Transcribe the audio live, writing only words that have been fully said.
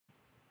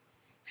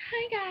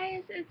Hi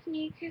guys, it's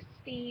me,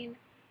 Christine.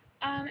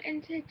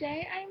 And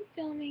today I'm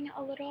filming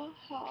a little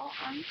haul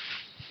on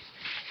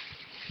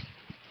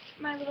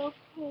my little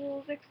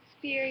Kohl's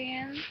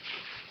experience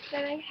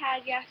that I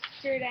had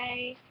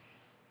yesterday.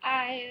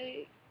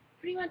 I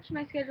pretty much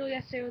my schedule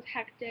yesterday was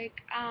hectic.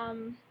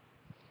 I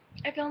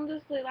filmed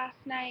this late last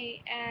night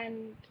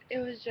and it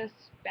was just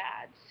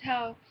bad.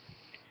 So,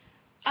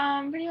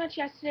 pretty much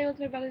yesterday was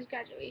my brother's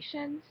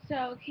graduation.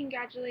 So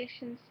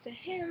congratulations to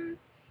him.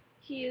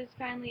 He is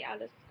finally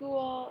out of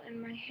school,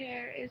 and my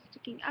hair is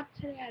sticking up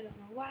today. I don't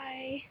know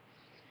why.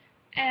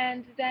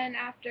 And then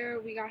after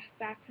we got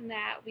back from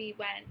that, we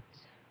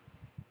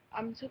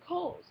went to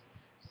Kohl's.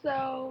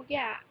 So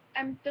yeah,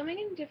 I'm filming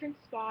in a different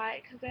spot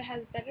because it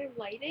has better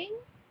lighting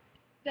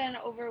than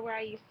over where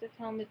I used to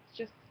film. It's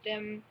just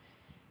dim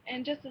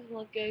and just doesn't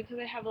look good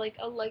because I have like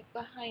a light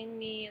behind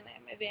me and I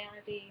have my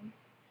vanity.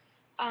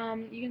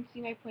 You can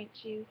see my point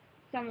shoes,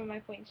 some of my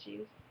point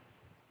shoes.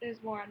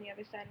 There's more on the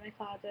other side of my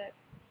closet.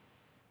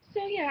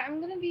 So yeah, I'm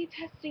going to be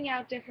testing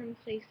out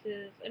different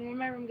places, and when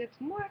my room gets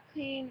more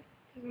clean,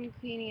 because I'm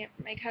cleaning it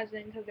for my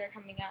cousin because they're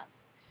coming up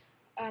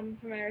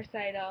for my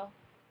recital,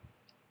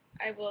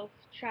 I will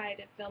try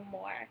to film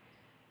more.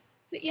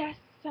 But yes,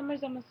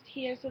 summer's almost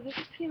here, so this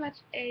is pretty much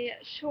a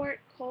short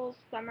Kohl's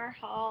summer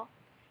haul.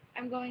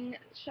 I'm going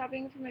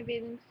shopping for my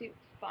bathing suit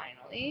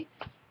finally.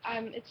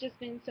 It's just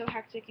been so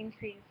hectic and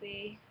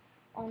crazy.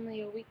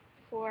 Only a week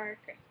before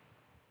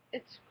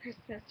it's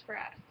Christmas for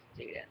us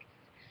students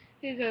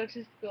who go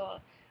to school.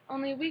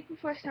 Only a week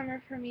before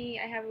summer for me.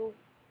 I have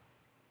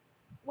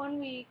 1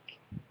 week,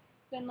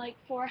 then like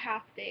 4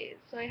 half days.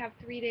 So I have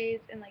 3 days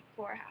and like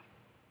four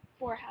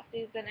half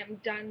days. Then I'm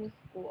done with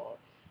school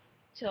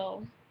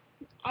till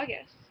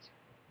August.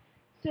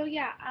 So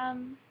yeah,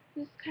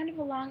 this is kind of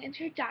a long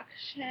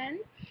introduction,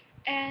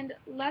 and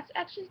let's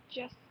actually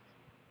just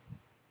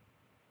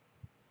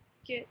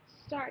get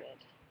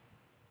started.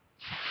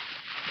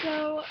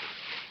 So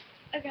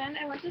again,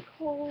 I went to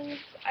Kohl's.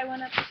 I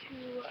went up to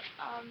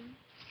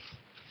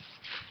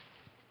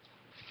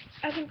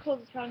I think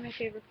Kohl's is probably my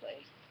favorite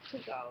place to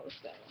go.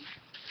 So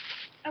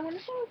I want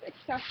to start with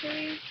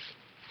accessories,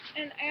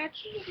 and I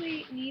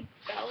actually need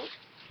belts,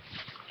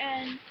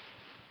 and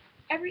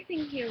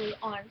everything here was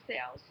on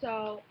sale.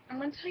 So I'm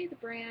going to tell you the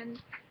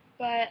brand,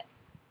 but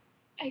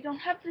I don't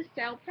have the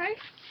sale price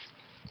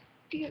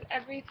because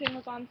everything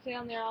was on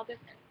sale and they're all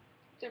different.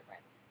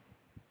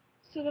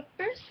 So the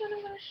first one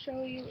I'm going to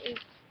show you is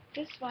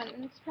this one,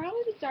 and it's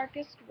probably the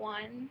darkest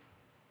one,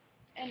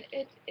 and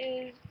it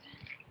is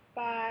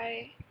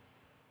by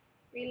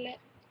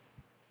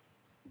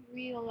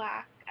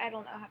Relax. I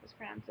don't know how to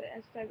pronounce it.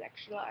 It says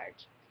extra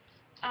large.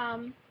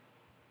 Um,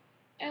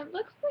 and it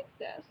looks like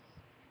this.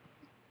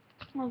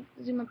 I'll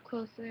zoom up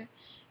closer.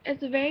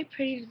 It's a very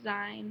pretty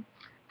design.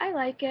 I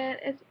like it.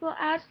 It will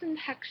add some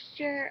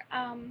texture.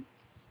 I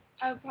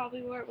would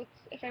probably wear it with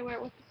if I wear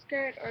it with a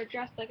skirt or a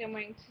dress like I'm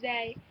wearing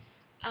today.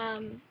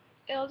 Um,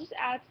 it'll just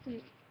add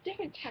some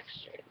different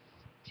textures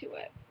to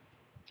it.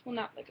 Well,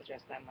 not like a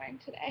dress that I'm wearing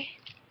today.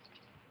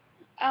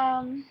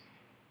 Um,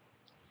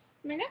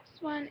 my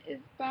next one is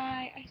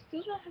by I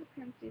still don't know how to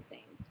pronounce these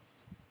things.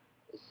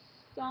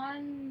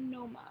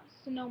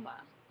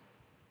 Sonoma.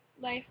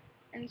 Life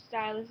and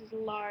Style. This is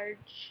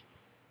large.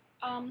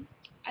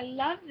 I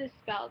love this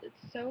belt.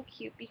 It's so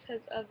cute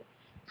because of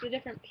the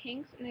different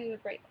pinks, and there's a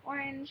bright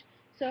orange.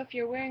 So if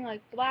you're wearing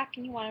like black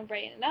and you want to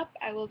brighten it up,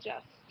 I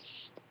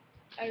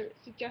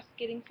suggest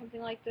getting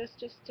something like this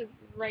just to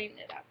brighten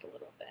it up a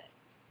little bit.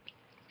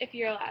 If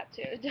you're allowed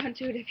to. Don't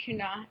do it if you're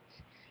not.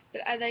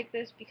 But I like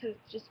this because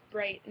it's just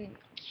bright and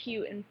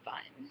cute and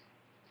fun.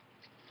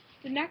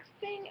 The next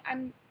thing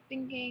I'm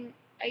thinking,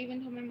 I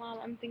even told my mom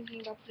I'm thinking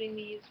about putting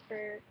these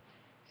for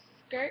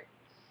skirts.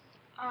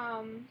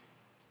 Um,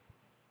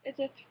 it's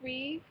a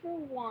 3 for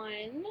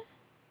 1,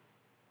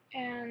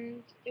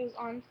 and it was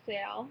on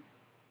sale.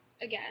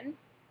 Again,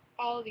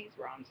 all of these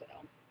were on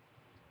sale.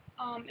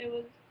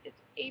 It's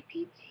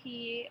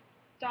APT.9,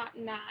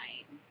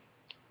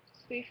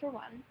 3 for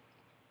 1,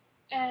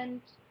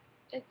 and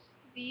it's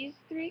these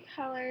 3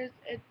 colors.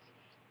 It's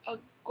a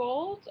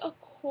gold, a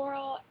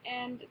coral,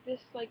 and this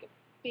like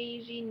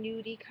beigey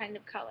nudie kind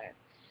of color.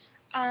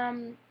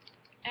 And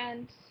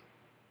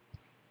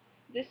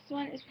this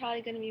one is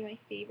probably going to be my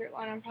favorite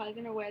one. I'm probably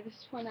going to wear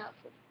this one out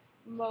the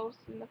most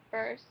in the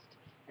first.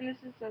 And this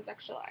is says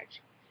extra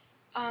large.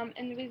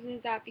 And the reason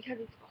is that because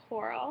it's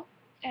coral,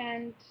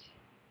 and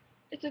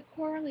it's a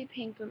corally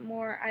pink, but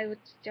more I would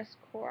suggest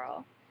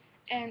coral.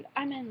 And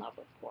I'm in love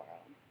with coral.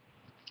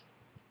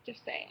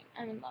 Just saying,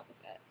 I'm in love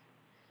with it.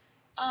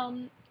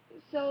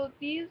 So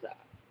these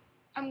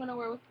I'm going to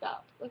wear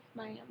with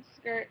my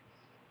skirts,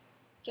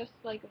 just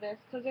like this,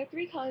 because they're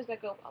 3 colors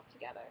that go well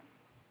together.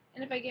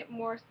 And if I get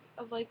more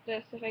of like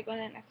this, if I go in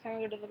it next time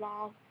I go to the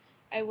mall,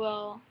 I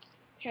will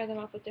pair them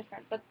up with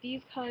different. But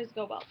these colors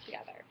go well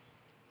together.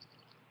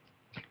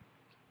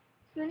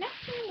 So the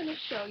next thing I'm going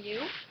to show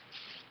you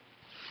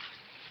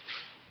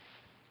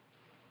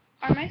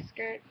are my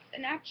skirts.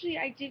 And actually,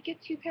 I did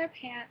get 2 pairs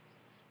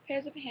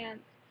of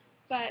pants,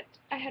 but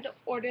I had to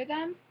order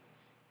them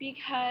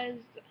because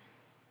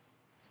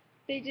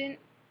they didn't,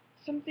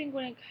 something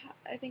wouldn't,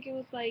 I think it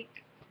was like,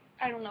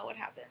 I don't know what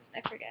happened,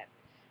 I forget.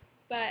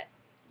 But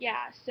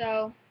yeah,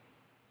 so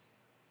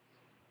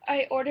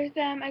I ordered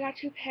them. I got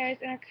 2 pairs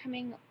and are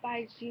coming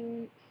by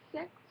June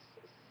 6th.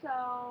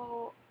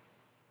 So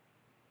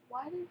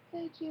why did it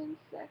say June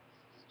 6th?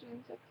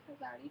 June 6th has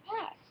already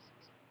passed.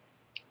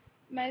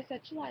 Might have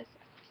said July 6th.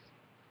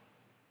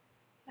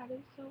 That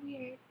is so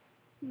weird.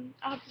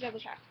 I'll have to double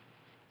check.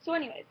 So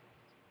anyways,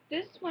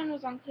 this one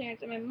was on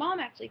clearance and my mom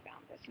actually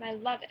found this and I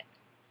love it.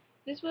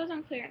 This was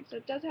on clearance, so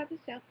it does have the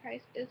sale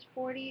price. It's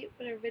 $40,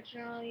 but it was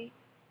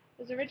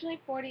originally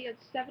 $40.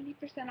 It's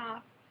 70%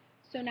 off,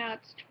 so now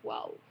it's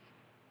 $12.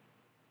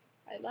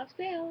 I love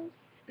sales.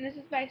 And this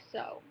is by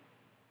So.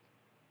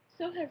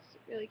 So has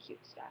really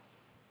cute stuff.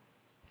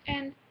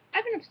 And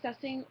I've been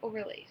obsessing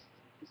over lace.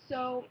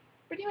 So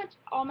pretty much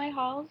all my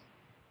hauls,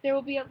 there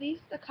will be at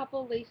least a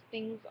couple lace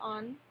things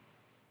on,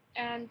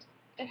 and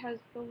it has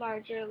the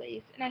larger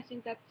lace, and I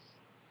think that's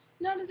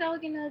not as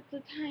elegant as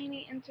the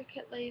tiny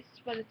intricate lace,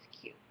 but it's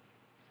cute.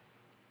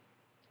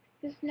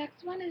 This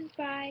next one is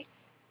by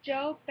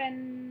Joe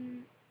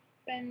Ben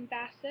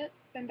Bassett.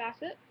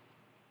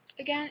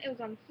 Again, it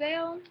was on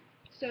sale,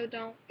 so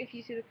don't, if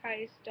you see the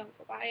price, don't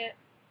go buy it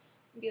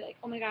and be like,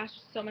 oh my gosh,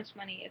 so much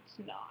money.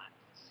 It's not.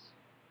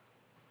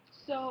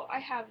 So I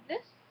have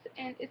this,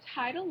 and it's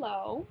high to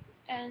low,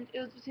 and it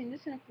was between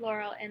this and a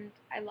floral, and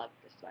I love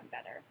this one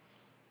better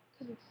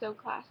because it's so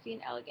classy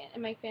and elegant,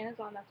 and my fan is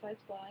on, that's why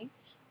it's blowing.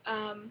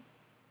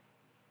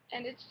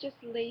 And it's just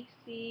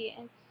lacy,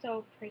 and it's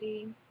so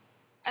pretty.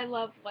 I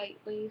love white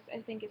lace.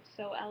 I think it's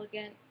so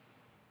elegant.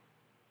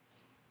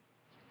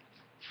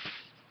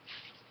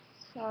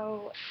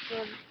 So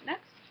the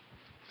next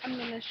I'm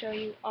going to show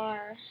you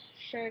are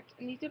shirts,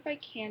 and these are by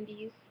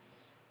Candies.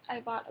 I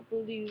bought a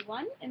blue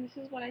one, and this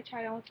is what I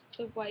tried on with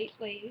the white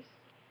lace,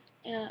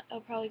 and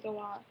it'll probably go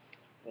off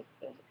with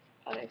the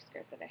other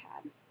skirt that I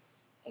had.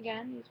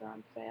 Again, these were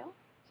on sale.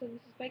 So this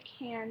is by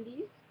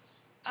Candies.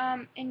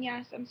 And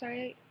yes, I'm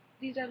sorry,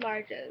 these are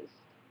larges.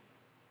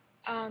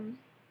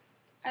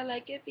 I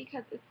like it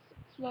because it's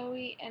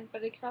flowy,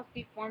 but it can also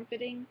be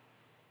form-fitting,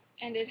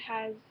 and it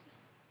has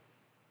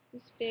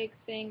this big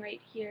thing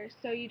right here,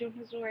 so you don't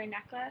have to wear a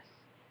necklace.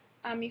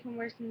 You can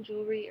wear some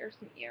jewelry or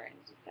some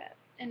earrings with it,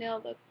 and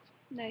it'll look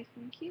nice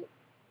and cute.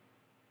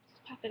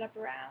 Just pop it up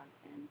around,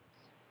 and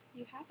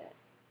you have it.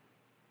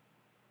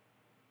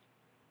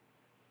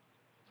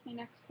 My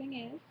next thing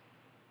is,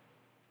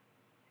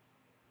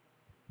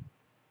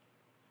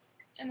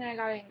 and then I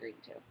got it in green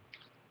too.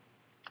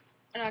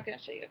 I'm not going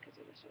to show you it because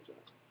I just showed you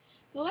it.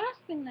 The last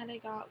thing that I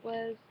got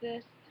was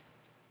this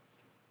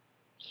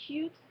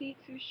cute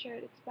see-through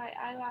shirt. It's by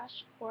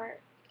Eyelash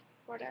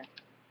Porter.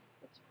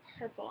 It's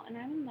purple, and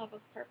I'm in love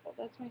with purple.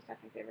 That's my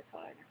second favorite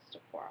color next to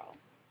coral.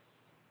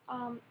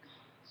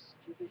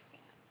 Stupid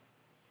fan.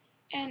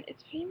 And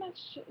it's pretty much,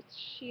 it's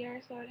sheer,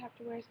 so I'd have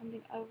to wear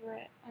something over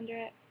it, under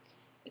it.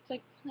 It's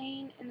like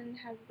plain, and then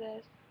it has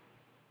this,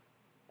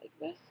 like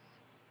this.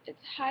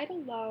 It's high to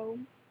low,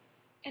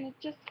 and it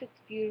just fits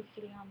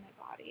beautifully on my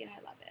body, and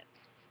I love it.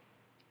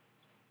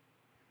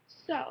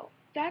 So,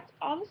 that's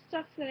all the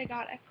stuff that I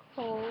got at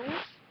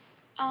Kohl's.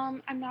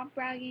 I'm not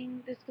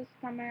bragging. This was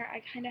summer.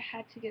 I kind of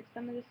had to get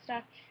some of this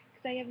stuff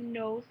because I have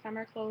no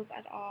summer clothes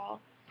at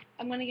all.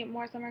 I'm going to get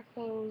more summer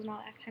clothes and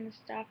all that kind of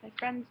stuff. My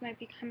friends might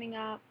be coming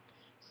up.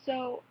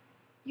 So,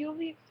 you'll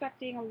be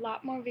expecting a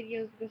lot more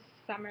videos this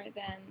summer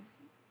than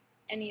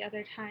any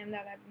other time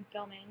that I've been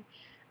filming.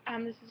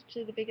 This is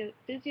actually the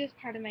busiest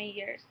part of my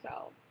year,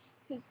 so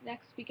because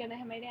next weekend I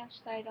have my dance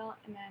recital,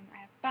 and then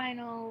I have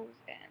finals,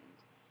 and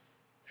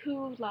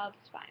who loves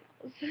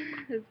finals?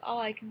 That's all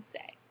I can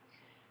say.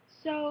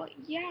 So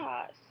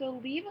yeah,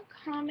 so leave a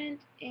comment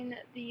in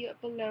the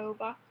below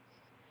box.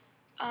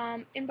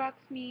 Inbox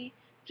me.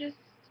 Just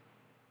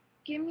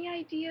give me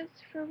ideas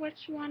for what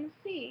you want to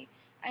see.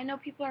 I know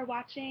people are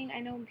watching. I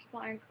know people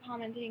aren't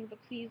commenting, but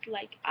please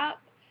like up.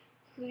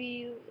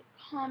 Please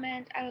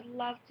comment. I would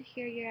love to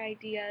hear your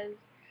ideas.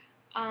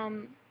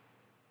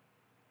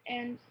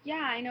 And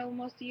yeah, I know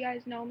most of you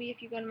guys know me.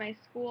 If you go to my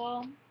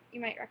school, you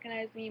might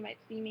recognize me. You might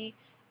see me.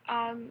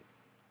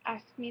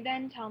 Ask me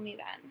then. Tell me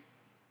then.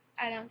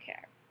 I don't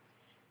care.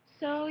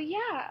 So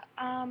yeah,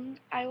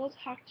 I will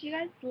talk to you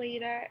guys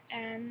later,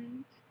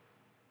 and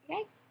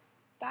okay,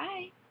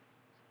 bye.